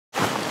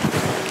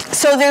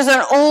So there's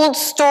an old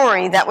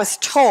story that was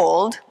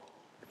told.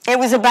 It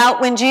was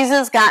about when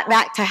Jesus got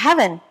back to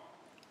heaven,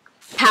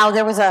 how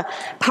there was a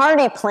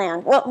party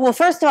planned. Well,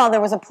 first of all,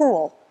 there was a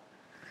pool.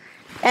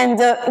 And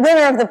the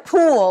winner of the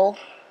pool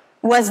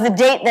was the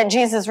date that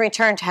Jesus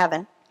returned to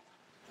heaven.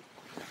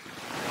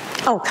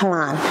 Oh, come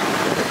on.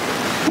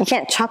 You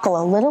can't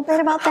chuckle a little bit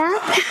about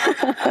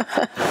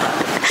that?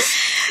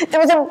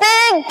 There was a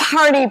big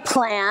party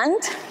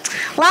planned,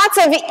 lots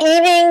of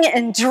eating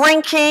and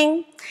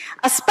drinking,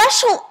 a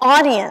special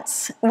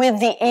audience with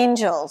the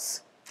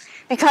angels,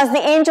 because the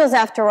angels,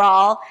 after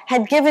all,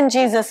 had given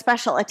Jesus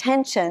special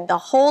attention the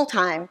whole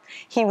time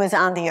he was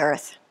on the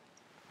earth.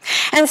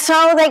 And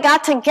so they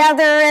got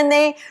together and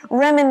they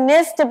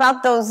reminisced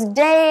about those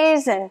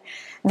days, and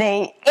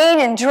they ate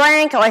and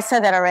drank. Oh, I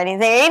said that already.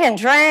 They ate and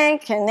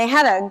drank, and they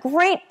had a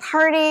great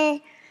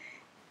party.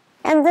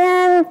 And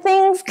then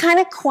things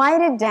kind of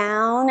quieted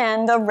down,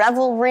 and the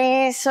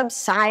revelry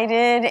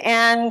subsided,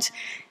 and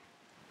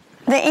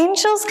the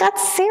angels got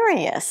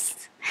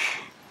serious.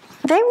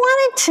 They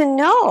wanted to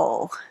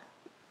know,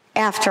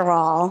 after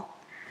all,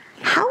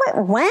 how it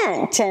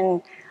went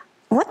and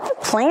what the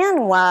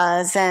plan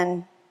was.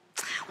 And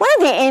one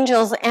of the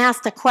angels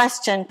asked a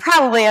question,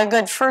 probably a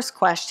good first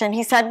question.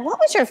 He said, "What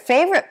was your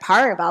favorite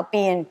part about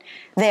being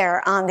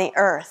there on the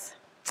earth?"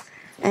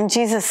 And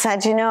Jesus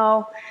said,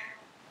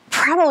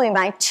 probably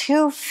my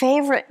two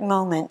favorite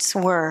moments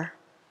were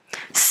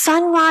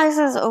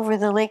sunrises over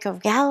the Lake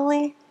of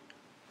Galilee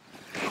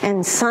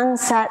and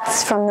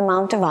sunsets from the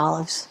Mount of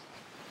Olives.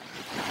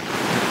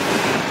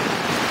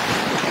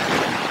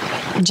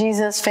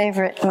 Jesus'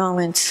 favorite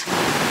moments.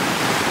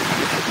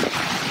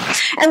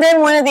 And then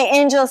one of the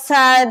angels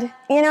said,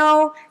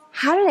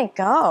 how did it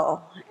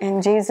go?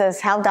 And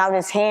Jesus held out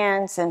his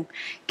hands and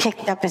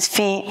kicked up his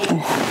feet.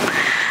 And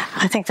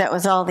I think that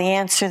was all the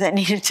answer that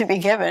needed to be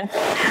given.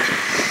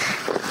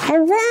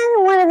 And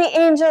then one of the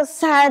angels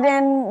said,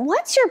 "And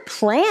what's your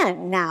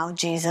plan now,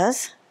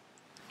 Jesus?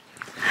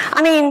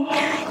 I mean,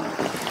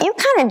 you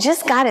kind of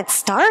just got it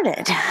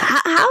started.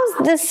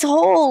 How's this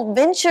whole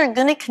venture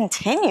going to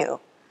continue?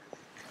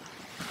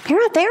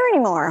 You're not there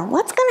anymore.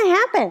 What's going to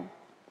happen?"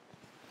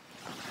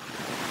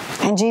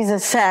 And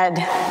Jesus said,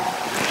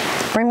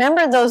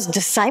 "Remember those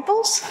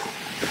disciples?"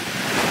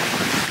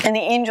 And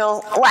the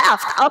angels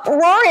laughed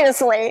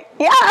uproariously.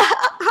 "Yeah,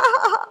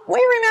 we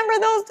remember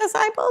those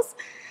disciples.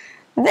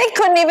 They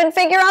couldn't even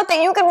figure out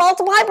that you could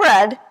multiply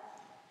bread.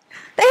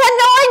 They had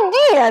no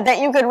idea that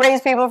you could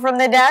raise people from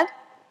the dead.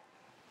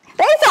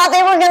 They thought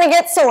they were going to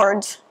get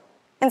swords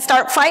and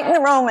start fighting the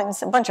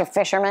Romans, a bunch of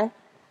fishermen.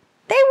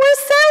 They were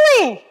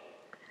silly.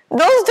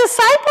 Those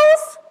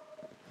disciples."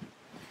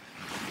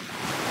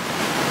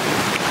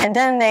 And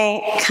then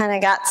they kind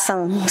of got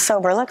some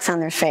sober looks on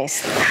their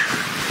face.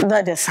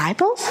 "The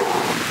disciples?"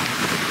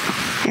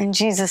 And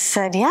Jesus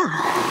said, "Yeah,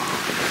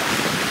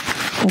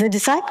 the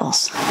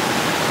disciples.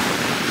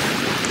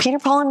 Peter,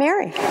 Paul, and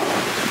Mary.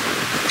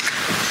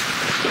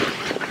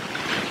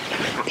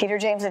 Peter,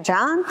 James, and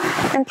John,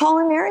 and Paul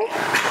and Mary."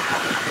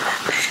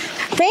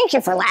 Thank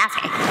you for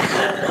laughing.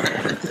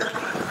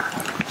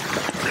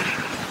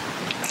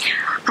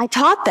 "I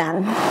taught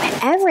them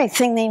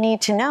everything they need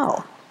to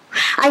know.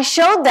 I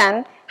showed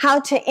them how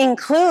to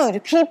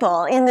include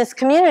people in this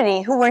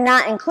community who were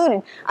not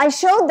included. I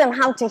showed them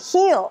how to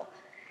heal,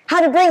 how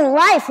to bring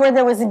life where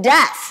there was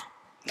death.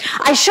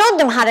 I showed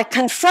them how to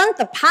confront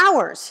the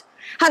powers,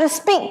 how to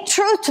speak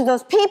truth to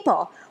those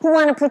people who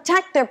want to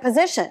protect their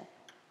position.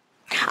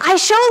 I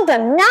showed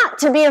them not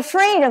to be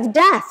afraid of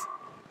death.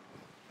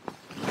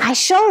 I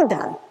showed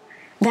them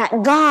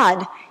that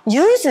God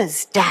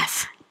uses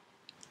death,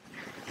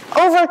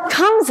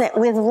 overcomes it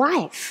with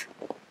life.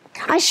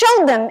 I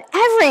showed them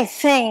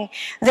everything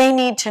they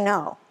need to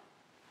know.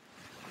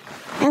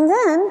 And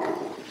then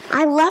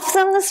I left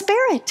them the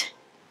Spirit."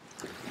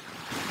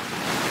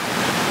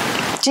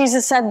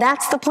 Jesus said,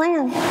 "That's the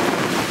plan."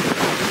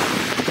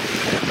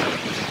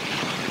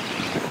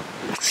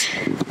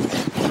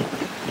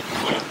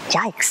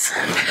 Yikes.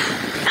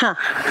 Huh.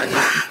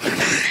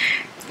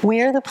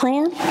 We're the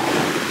plan?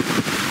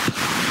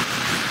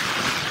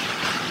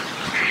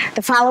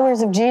 The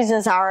followers of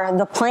Jesus are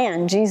the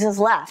plan Jesus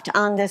left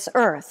on this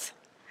earth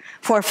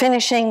for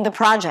finishing the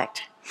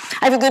project.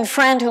 I have a good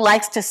friend who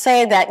likes to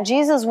say that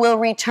Jesus will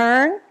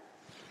return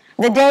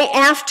the day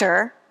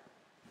after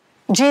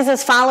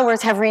Jesus'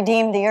 followers have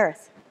redeemed the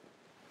earth.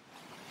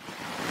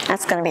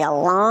 That's going to be a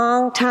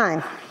long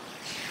time.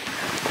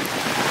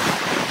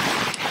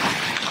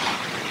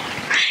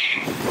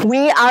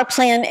 We are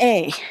plan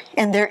A,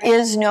 and there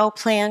is no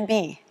plan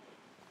B.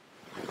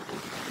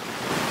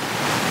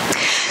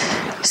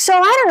 So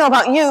I don't know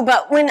about you,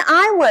 but when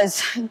I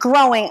was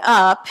growing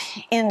up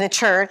in the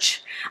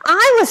church,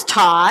 I was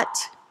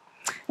taught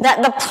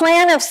that the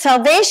plan of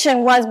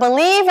salvation was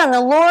believe on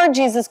the Lord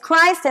Jesus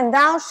Christ and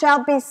thou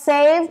shalt be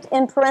saved,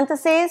 in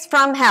parentheses,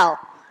 from hell.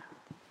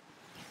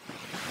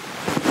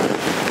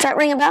 Does that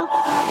ring a bell?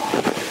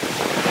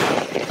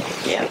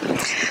 Yeah.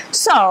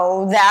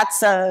 So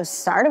that's a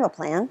start of a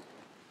plan.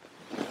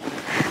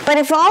 But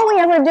if all we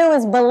ever do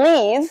is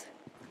believe,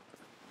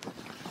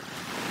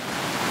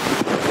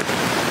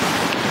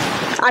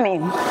 I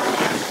mean,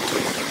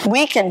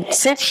 we can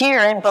sit here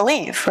and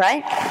believe,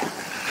 right?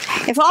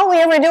 If all we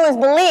ever do is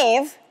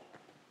believe,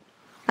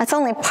 that's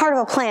only part of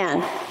a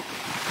plan.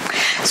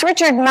 So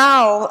Richard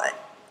Mao,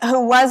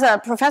 who was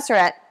a professor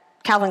at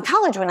Calvin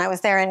College when I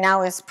was there and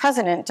now is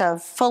president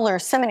of Fuller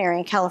Seminary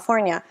in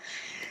California,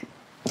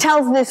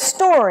 tells this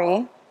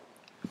story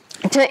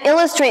to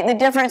illustrate the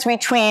difference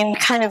between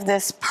kind of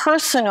this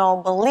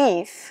personal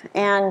belief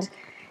and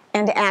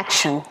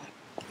action.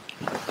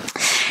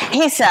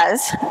 He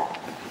says,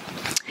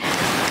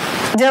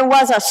 there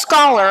was a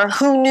scholar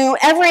who knew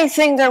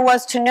everything there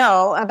was to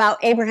know about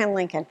Abraham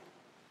Lincoln.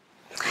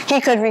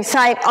 He could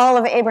recite all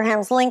of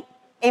Abraham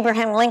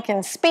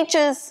Lincoln's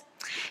speeches.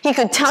 He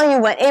could tell you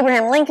what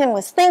Abraham Lincoln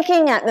was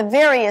thinking at the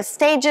various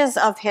stages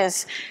of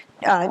his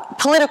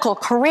political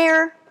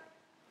career.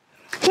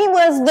 He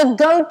was the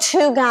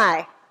go-to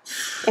guy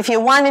if you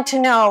wanted to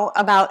know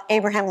about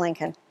Abraham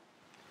Lincoln.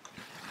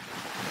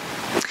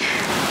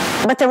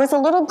 But there was a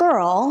little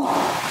girl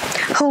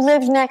who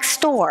lived next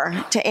door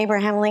to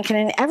Abraham Lincoln,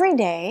 and every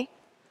day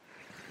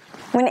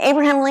when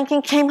Abraham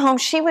Lincoln came home,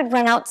 she would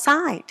run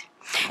outside,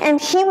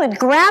 and he would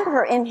grab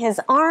her in his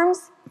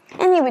arms,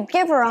 and he would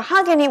give her a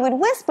hug, and he would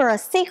whisper a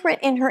secret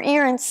in her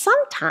ear, and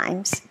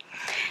sometimes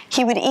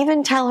he would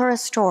even tell her a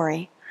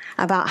story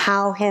about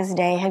how his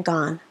day had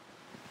gone.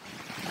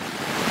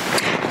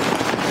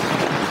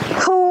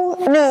 Who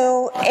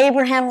knew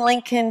Abraham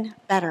Lincoln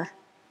better?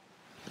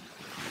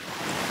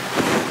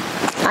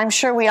 I'm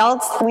sure we'd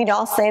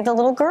all say the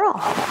little girl,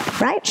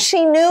 right?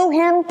 She knew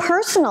him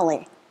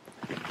personally,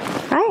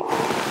 right?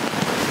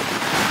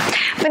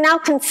 But now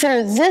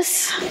consider this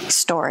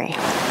story.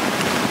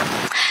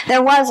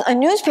 There was a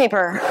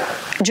newspaper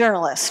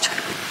journalist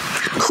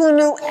who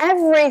knew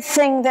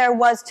everything there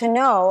was to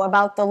know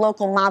about the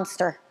local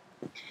mobster.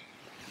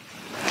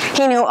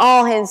 He knew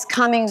all his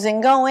comings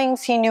and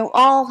goings. He knew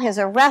all his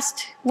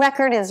arrest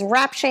record, his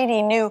rap sheet.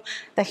 He knew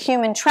the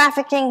human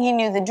trafficking. He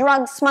knew the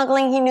drug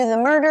smuggling. He knew the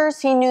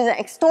murders. He knew the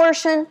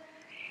extortion.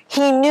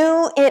 He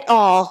knew it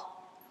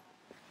all.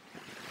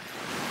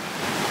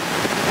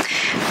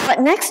 But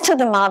next to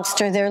the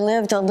mobster, there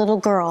lived a little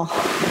girl.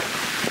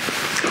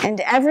 And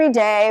every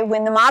day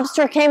when the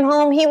mobster came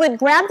home, he would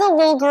grab the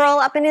little girl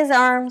up in his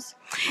arms,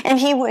 and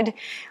he would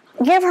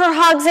give her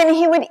hugs, and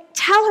he would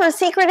tell her a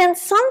secret, and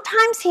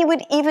sometimes he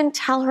would even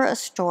tell her a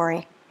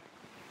story.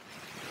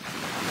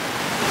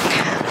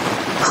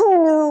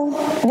 Who knew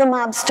the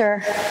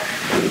mobster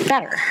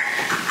better?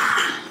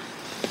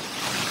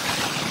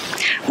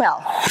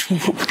 Well,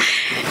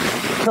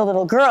 the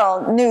little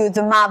girl knew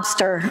the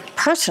mobster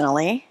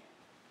personally.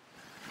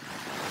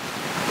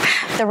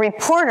 The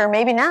reporter,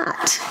 maybe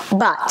not.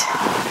 But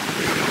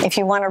if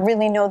you want to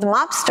really know the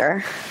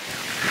mobster,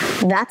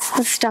 that's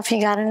the stuff you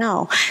got to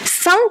know.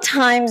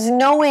 Sometimes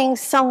knowing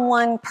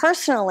someone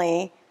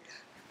personally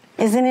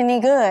isn't any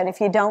good if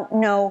you don't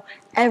know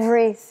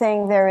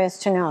everything there is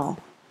to know.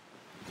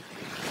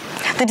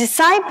 The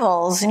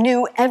disciples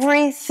knew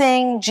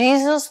everything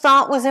Jesus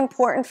thought was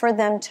important for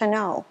them to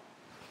know.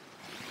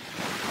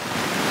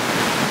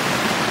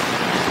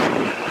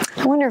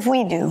 I wonder if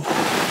we do.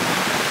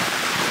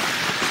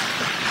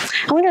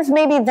 I wonder if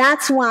maybe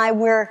that's why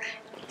we're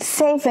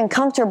safe and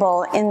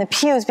comfortable in the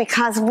pews,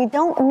 because we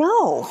don't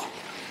know.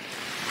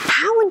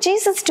 How would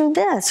Jesus do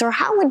this? Or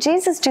how would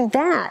Jesus do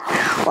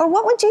that? Or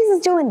what would Jesus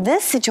do in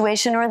this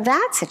situation or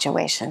that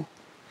situation?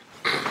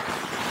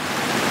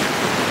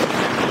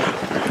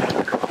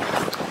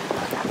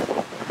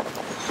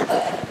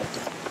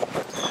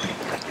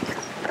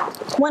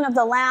 One of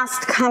the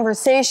last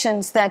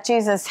conversations that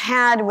Jesus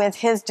had with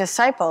his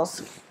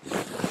disciples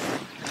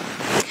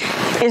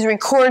is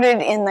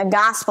recorded in the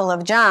Gospel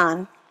of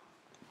John.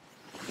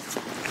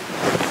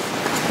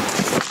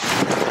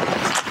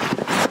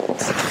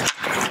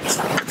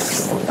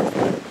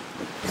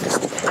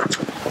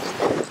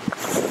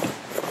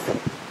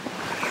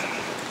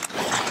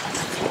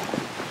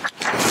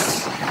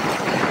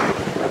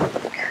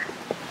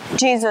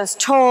 Jesus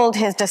told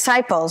his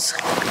disciples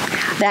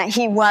that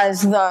he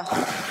was the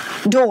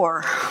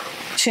door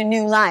to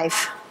new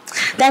life,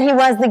 that he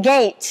was the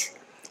gate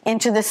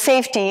into the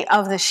safety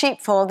of the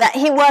sheepfold, that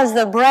he was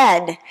the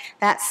bread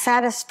that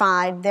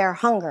satisfied their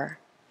hunger,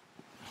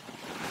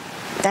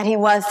 that he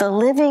was the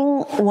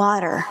living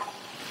water,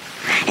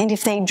 and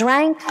if they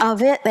drank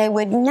of it, they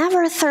would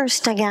never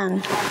thirst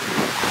again,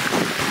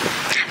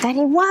 that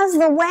he was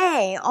the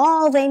way.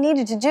 All they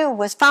needed to do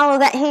was follow,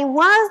 that he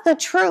was the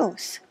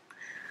truth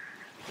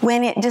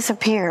when it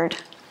disappeared.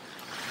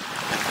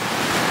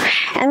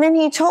 And then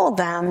he told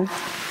them,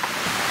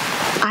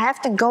 I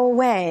have to go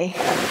away,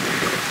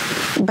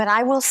 but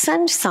I will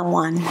send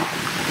someone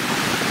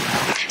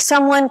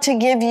to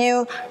give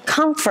you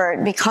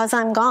comfort because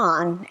I'm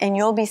gone and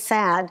you'll be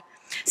sad.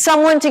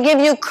 Someone to give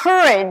you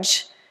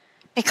courage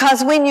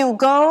because when you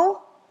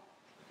go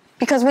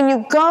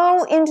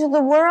into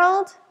the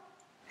world,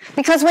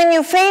 because when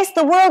you face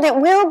the world, it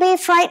will be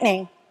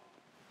frightening.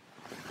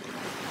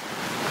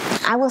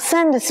 I will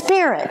send a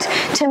Spirit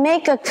to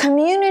make a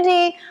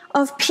community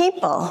of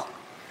people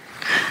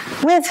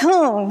with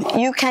whom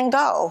you can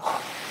go,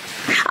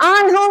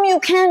 on whom you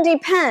can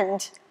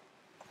depend.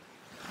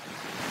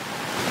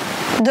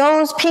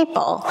 Those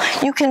people,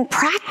 you can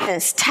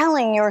practice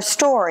telling your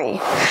story.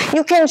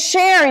 You can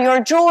share your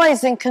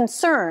joys and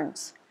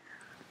concerns.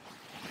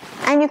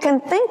 And you can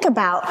think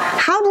about,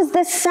 how does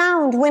this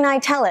sound when I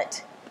tell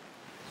it?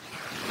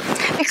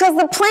 Because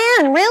the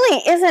plan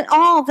really isn't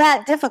all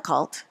that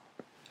difficult.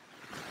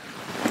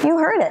 You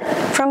heard it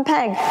from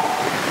Peg.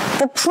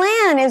 The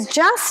plan is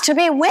just to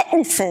be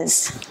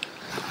witnesses.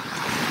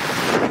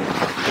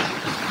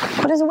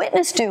 What does a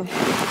witness do?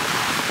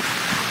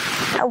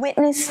 A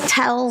witness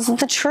tells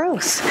the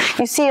truth.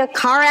 You see a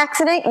car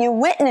accident, you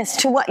witness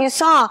to what you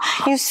saw.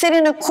 You sit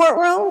in a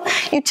courtroom,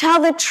 you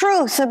tell the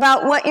truth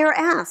about what you're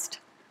asked.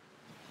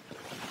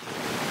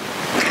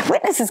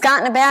 Witness has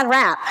gotten a bad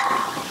rap.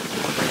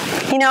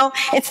 You know,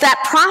 it's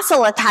that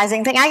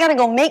proselytizing thing. I got to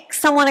go make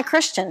someone a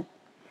Christian.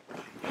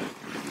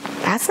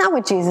 That's not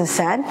what Jesus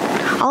said.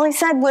 All he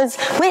said was,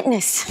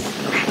 witness.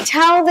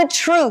 Tell the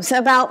truth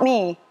about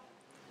me.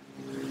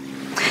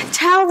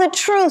 Tell the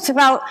truth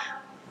about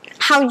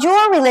how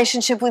your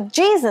relationship with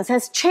Jesus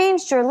has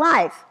changed your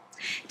life.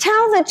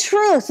 Tell the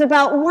truth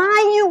about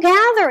why you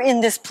gather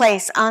in this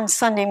place on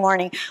Sunday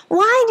morning.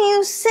 Why do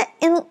you sit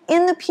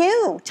in the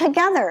pew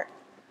together?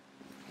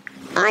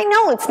 I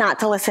know it's not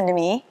to listen to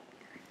me.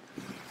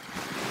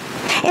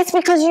 It's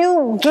because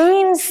you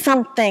gain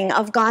something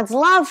of God's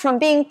love from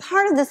being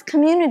part of this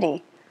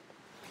community.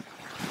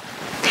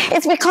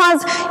 It's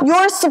because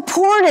you're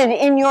supported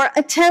in your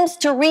attempts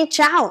to reach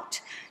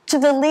out to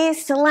the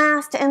least,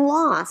 last, and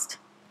lost.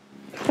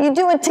 You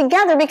do it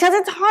together because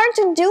it's hard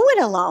to do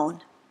it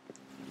alone.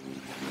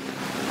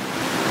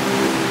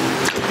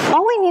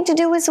 All we need to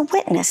do is a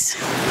witness.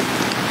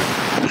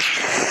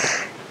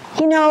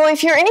 You know,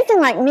 if you're anything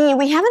like me,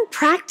 we haven't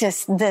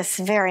practiced this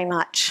very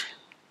much.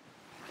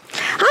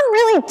 I'm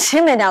really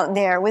timid out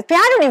there. I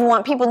don't even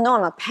want people to know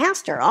I'm a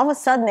pastor. All of a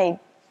sudden, they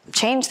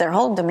change their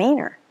whole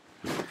demeanor.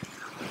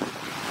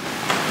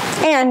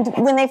 And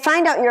when they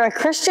find out you're a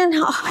Christian,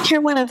 oh,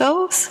 you're one of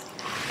those.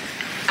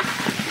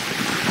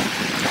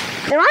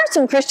 There are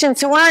some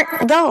Christians who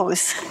aren't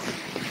those,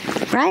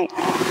 right?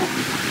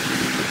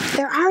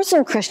 There are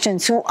some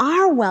Christians who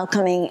are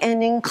welcoming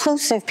and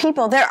inclusive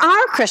people. There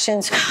are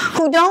Christians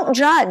who don't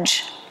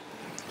judge,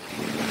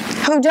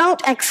 who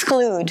don't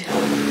exclude,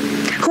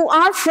 who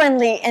are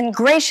friendly and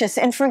gracious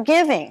and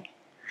forgiving,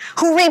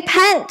 who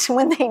repent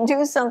when they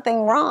do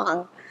something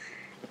wrong.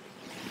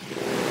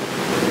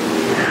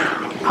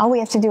 All we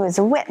have to do is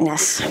a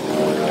witness.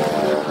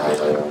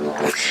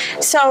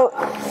 So,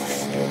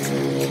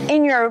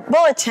 in your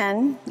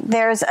bulletin,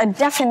 there's a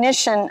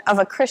definition of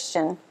a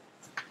Christian.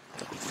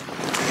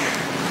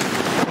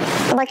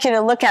 I'd like you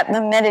to look at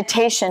the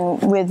meditation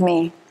with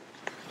me.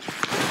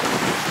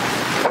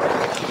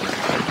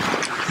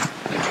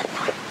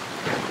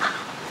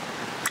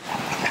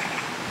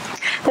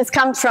 This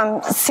comes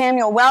from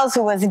Samuel Wells,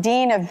 who was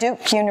dean of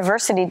Duke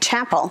University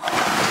Chapel.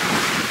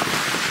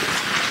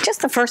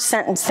 Just the first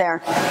sentence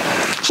there.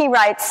 He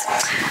writes,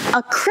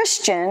 a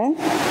Christian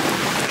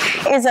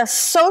is a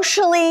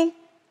socially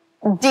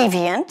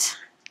deviant.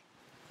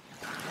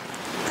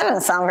 That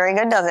doesn't sound very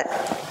good, does it?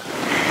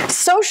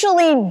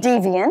 Socially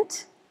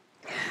deviant,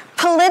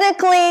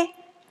 politically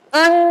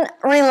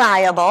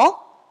unreliable.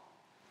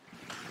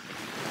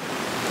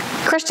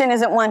 Christian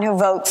isn't one who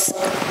votes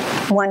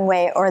one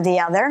way or the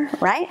other,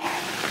 right?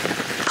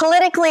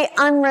 Politically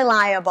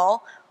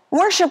unreliable,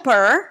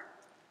 worshiper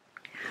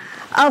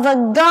of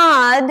a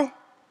God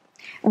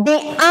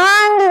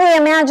beyond the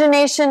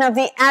imagination of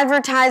the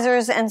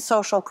advertisers and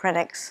social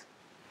critics.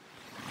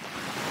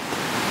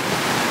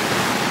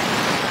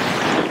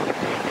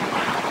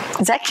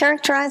 Does that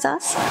characterize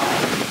us?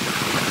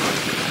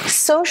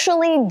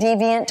 Socially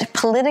deviant,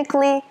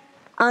 politically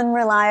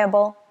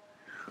unreliable,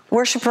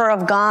 worshiper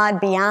of God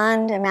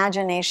beyond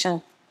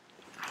imagination.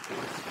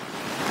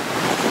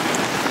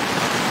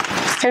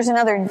 Here's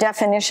another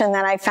definition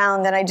that I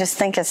found that I just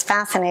think is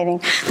fascinating.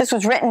 This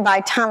was written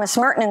by Thomas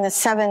Merton in the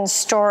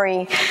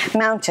 7-Story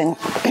Mountain.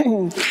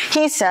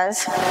 He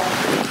says,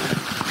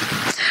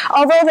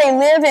 although they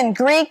live in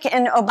Greek,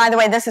 and oh, by the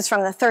way, this is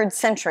from the 3rd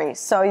century,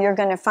 so you're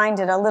going to find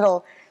it a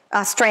little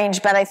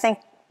strange, but I think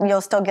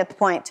you'll still get the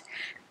point.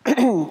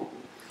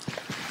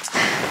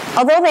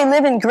 Although they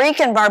live in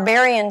Greek and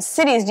barbarian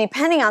cities,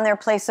 depending on their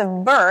place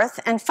of birth,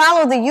 and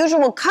follow the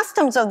usual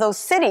customs of those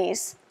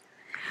cities,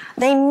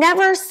 they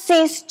never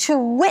cease to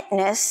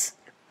witness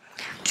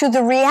to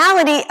the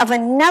reality of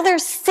another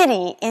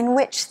city in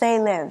which they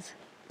live.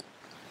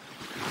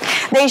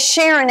 They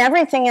share in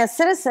everything as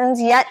citizens,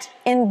 yet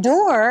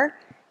endure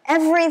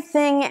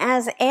everything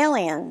as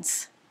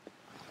aliens.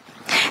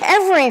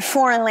 Every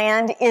foreign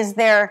land is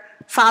their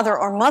father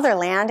or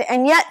motherland,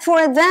 and yet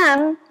for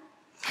them,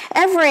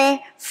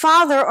 every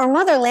father or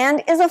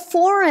motherland is a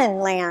foreign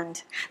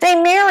land. They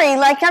marry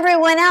like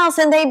everyone else,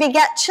 and they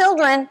beget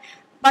children,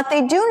 but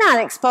they do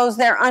not expose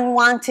their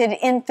unwanted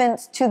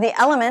infants to the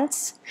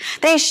elements.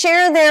 They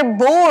share their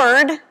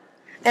board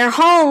their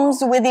homes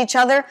with each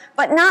other,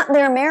 but not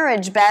their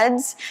marriage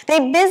beds.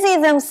 They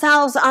busy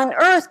themselves on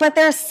earth, but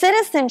their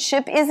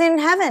citizenship is in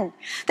heaven.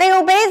 They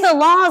obey the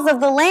laws of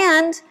the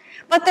land,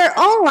 but their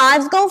own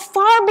lives go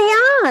far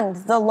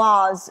beyond the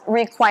law's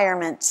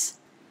requirements.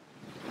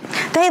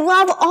 They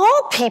love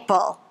all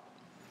people,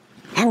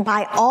 and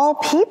by all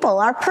people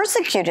are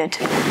persecuted.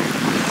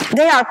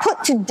 They are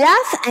put to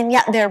death, and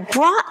yet they're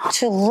brought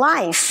to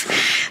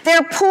life.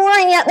 They're poor,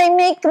 and yet they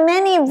make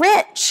many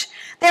rich.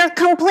 They're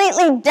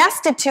completely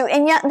destitute,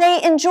 and yet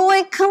they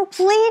enjoy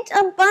complete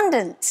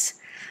abundance.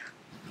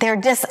 They're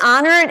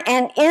dishonored,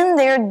 and in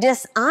their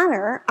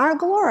dishonor are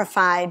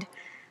glorified.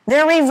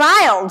 They're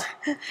reviled,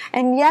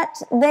 and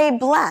yet they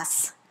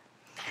bless.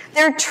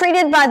 They're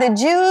treated by the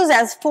Jews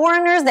as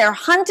foreigners. They're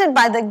hunted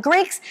by the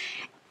Greeks.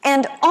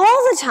 And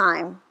all the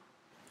time,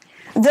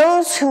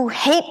 those who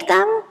hate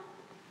them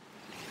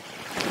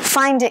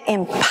find it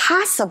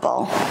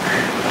impossible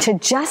to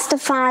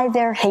justify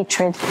their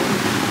hatred.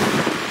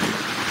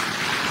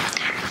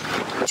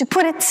 To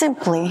put it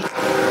simply,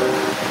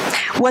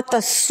 what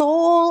the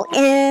soul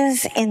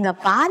is in the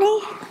body,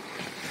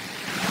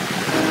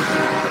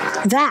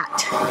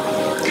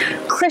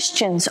 that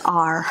Christians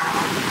are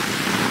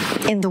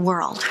in the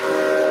world.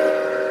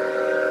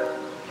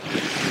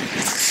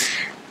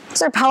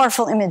 These are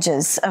powerful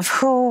images of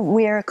who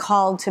we're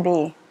called to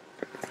be.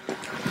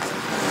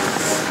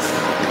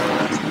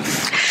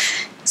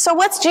 So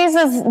what's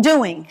Jesus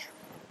doing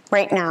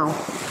right now?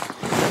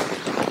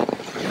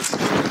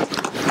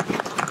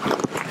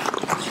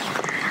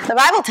 The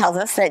Bible tells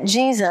us that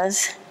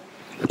Jesus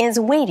is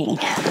waiting.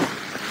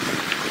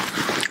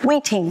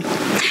 Waiting.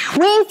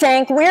 We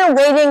think we're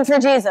waiting for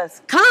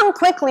Jesus. Come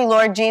quickly,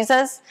 Lord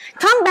Jesus.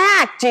 Come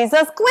back,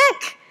 Jesus,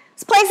 quick.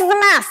 This place is a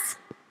mess.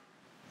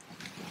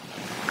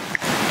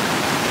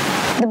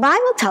 The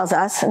Bible tells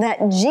us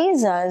that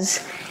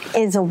Jesus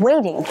is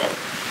waiting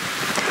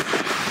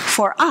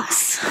for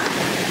us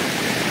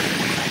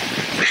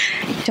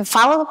to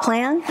follow the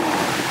plan,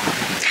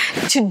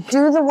 to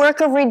do the work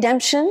of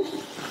redemption,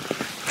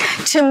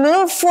 to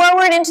move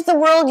forward into the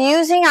world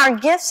using our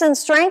gifts and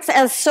strengths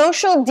as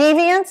social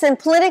deviants and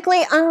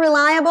politically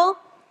unreliable,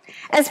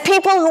 as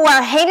people who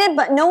are hated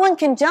but no one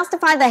can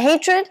justify the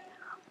hatred,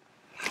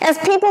 as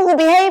people who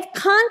behave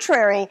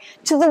contrary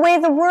to the way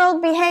the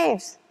world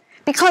behaves,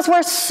 because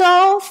we're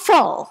so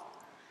full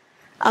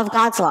of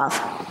God's love.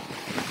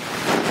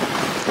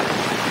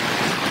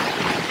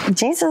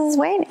 Jesus is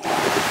waiting.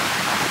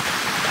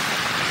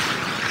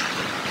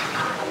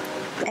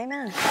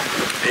 Amen.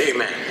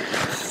 Amen.